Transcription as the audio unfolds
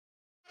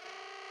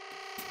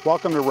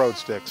Welcome to Road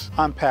Sticks.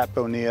 I'm Pat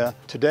Bonilla.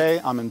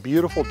 Today I'm in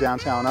beautiful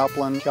downtown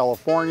Upland,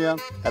 California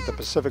at the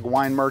Pacific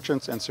Wine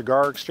Merchants and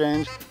Cigar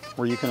Exchange,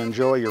 where you can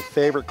enjoy your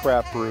favorite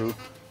craft brew,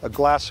 a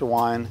glass of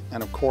wine,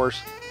 and of course,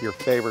 your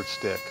favorite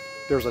stick.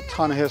 There's a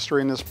ton of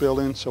history in this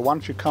building, so why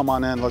don't you come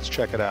on in, let's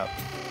check it out.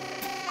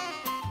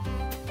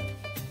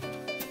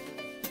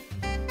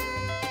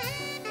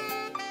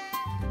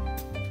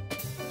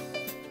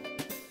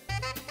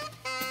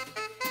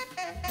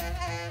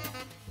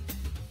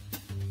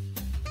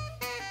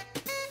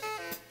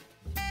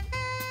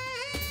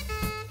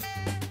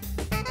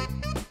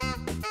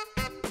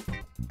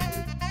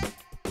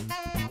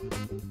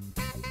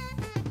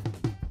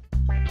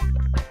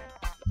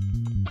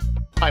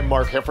 I'm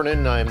Mark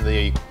Heffernan. I'm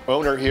the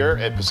owner here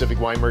at Pacific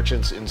Wine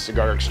Merchants and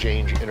Cigar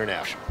Exchange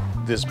International.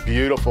 This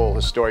beautiful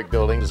historic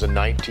building is a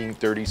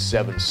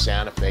 1937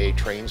 Santa Fe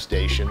train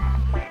station.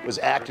 It was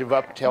active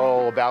up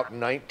till about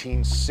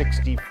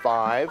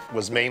 1965.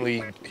 Was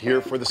mainly here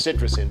for the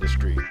citrus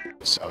industry.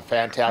 It's a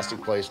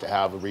fantastic place to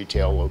have a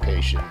retail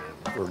location,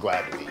 and we're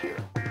glad to be here.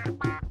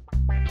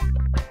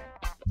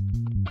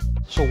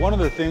 So one of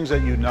the things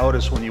that you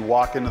notice when you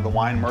walk into the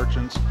wine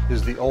merchants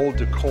is the old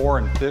decor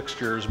and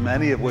fixtures,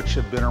 many of which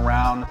have been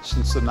around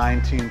since the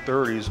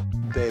 1930s.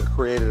 They've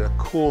created a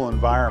cool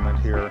environment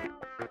here.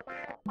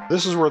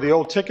 This is where the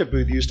old ticket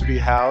booth used to be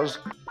housed,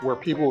 where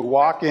people would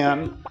walk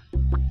in,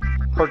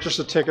 purchase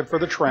a ticket for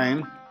the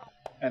train,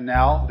 and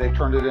now they've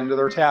turned it into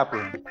their tap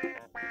room.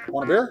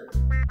 Want a beer?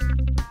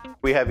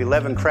 We have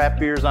 11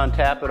 craft beers on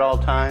tap at all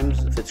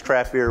times. If it's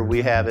craft beer,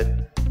 we have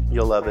it.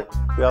 You'll love it.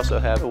 We also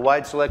have a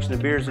wide selection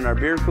of beers in our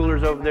beer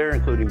coolers over there,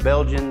 including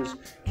Belgians,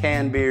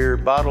 canned beer,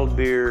 bottled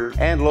beer,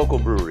 and local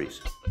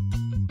breweries.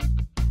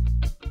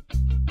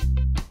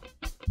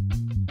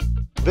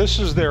 This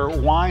is their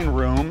wine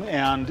room,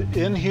 and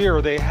in here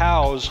they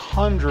house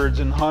hundreds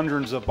and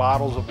hundreds of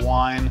bottles of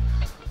wine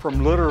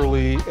from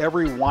literally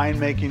every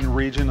winemaking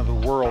region of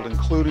the world,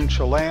 including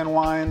Chilean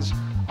wines,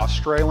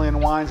 Australian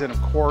wines, and of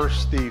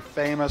course the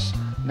famous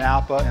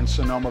Napa and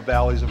Sonoma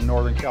valleys of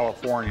Northern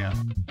California.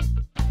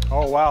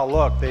 Oh wow,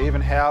 look, they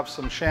even have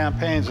some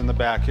champagnes in the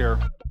back here.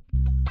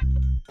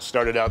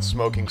 Started out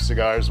smoking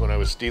cigars when I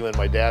was stealing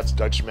my dad's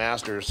Dutch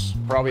Masters,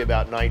 probably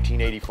about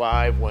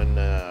 1985 when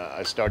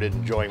I started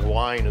enjoying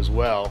wine as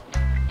well.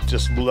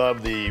 Just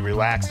love the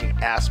relaxing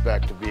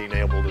aspect of being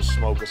able to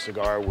smoke a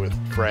cigar with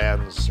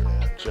friends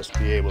and just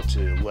be able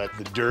to let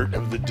the dirt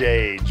of the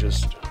day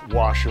just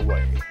wash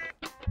away.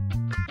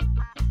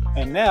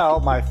 And now,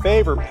 my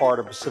favorite part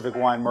of Pacific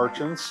Wine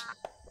Merchants,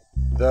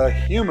 the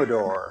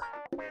humidor.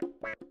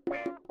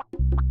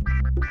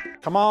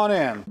 Come on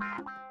in.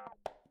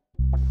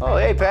 Oh,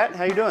 hey, Pat,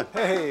 how you doing?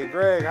 Hey,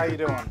 Greg, how you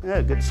doing?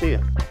 Yeah, good to see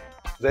you.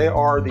 They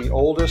are the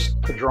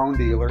oldest Padron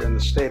dealer in the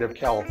state of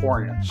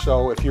California.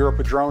 So if you're a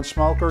Padron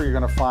smoker, you're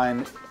gonna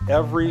find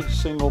every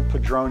single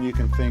Padron you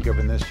can think of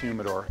in this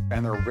humidor,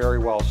 and they're very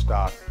well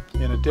stocked.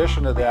 In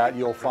addition to that,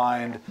 you'll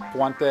find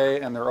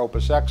Fuente and their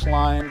Opus X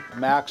line,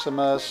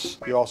 Maximus.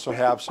 You also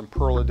have some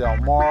Perla Del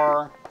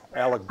Mar,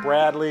 Alec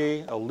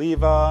Bradley,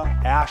 Oliva,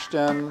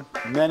 Ashton,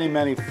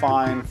 many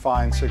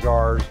fine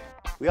cigars.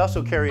 We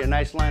also carry a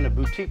nice line of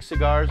boutique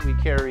cigars. We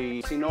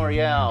carry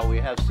Señorial, we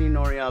have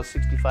Señorial's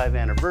 65th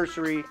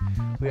anniversary,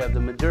 we have the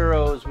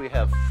Maduros, we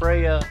have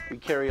Freya. We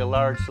carry a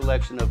large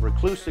selection of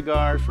Recluse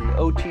cigars from the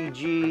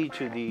OTG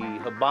to the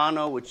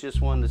Habano, which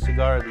just won the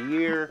Cigar of the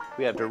Year.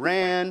 We have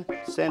Duran,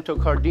 Santo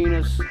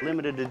Cardenas,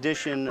 limited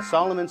edition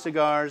Solomon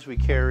cigars. We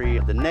carry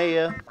the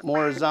Nea,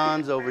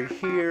 Morazans over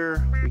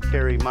here. We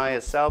carry Maya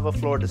Salva,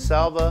 Flor de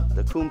Salva,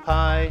 the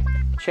Kumpai.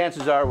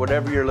 Chances are,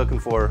 whatever you're looking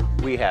for,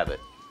 we have it.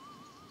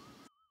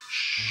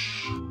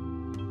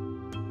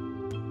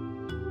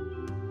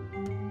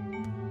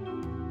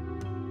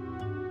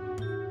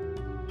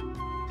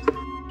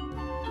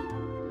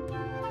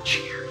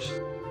 Cheers.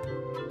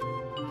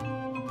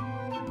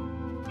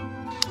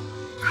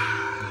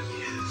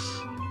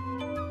 Yes.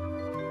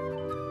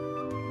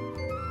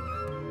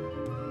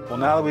 Well,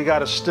 now that we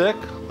got a stick,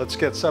 let's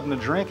get something to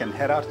drink and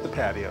head out to the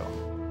patio.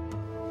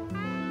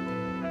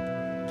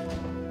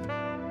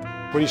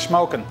 What are you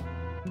smoking?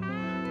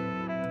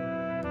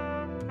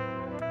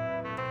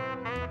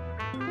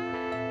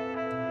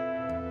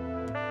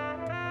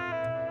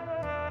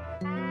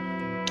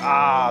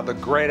 Ah, the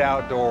great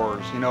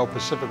outdoors. You know,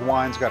 Pacific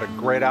Wine's got a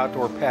great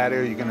outdoor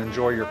patio. You can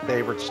enjoy your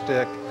favorite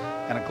stick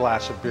and a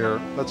glass of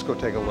beer. Let's go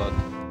take a look.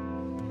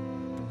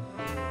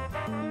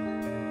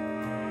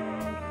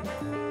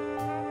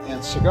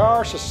 And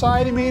Cigar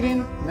Society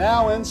meeting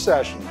now in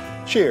session.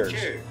 Cheers.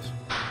 Cheers.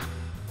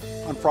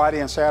 On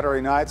Friday and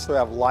Saturday nights, they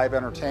have live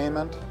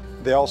entertainment.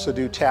 They also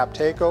do tap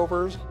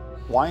takeovers,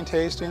 wine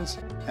tastings,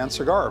 and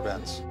cigar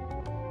events.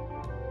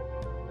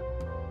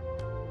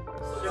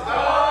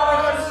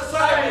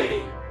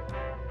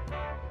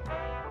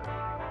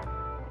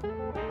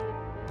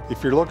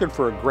 If you're looking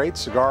for a great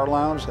cigar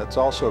lounge that's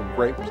also a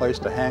great place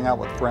to hang out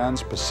with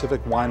friends, Pacific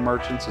Wine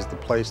Merchants is the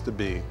place to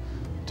be.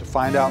 To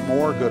find out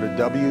more, go to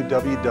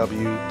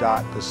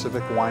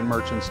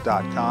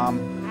www.pacificwinemerchants.com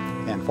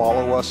and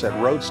follow us at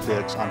Road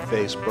Sticks on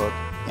Facebook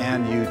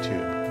and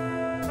YouTube.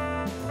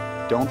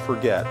 Don't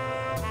forget,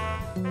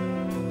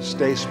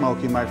 stay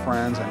smoky, my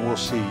friends, and we'll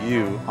see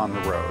you on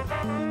the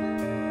road.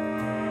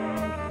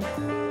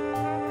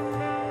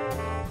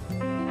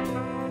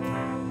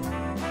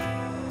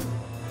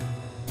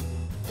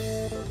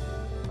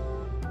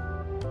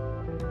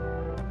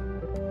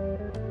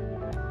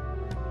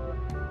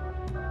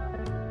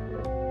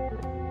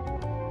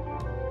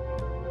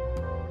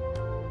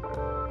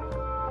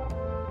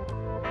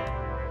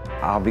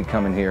 I'll be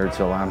coming here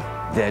till I'm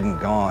dead and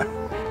gone.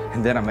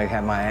 And then I may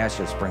have my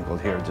ashes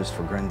sprinkled here just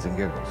for grins and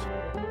giggles.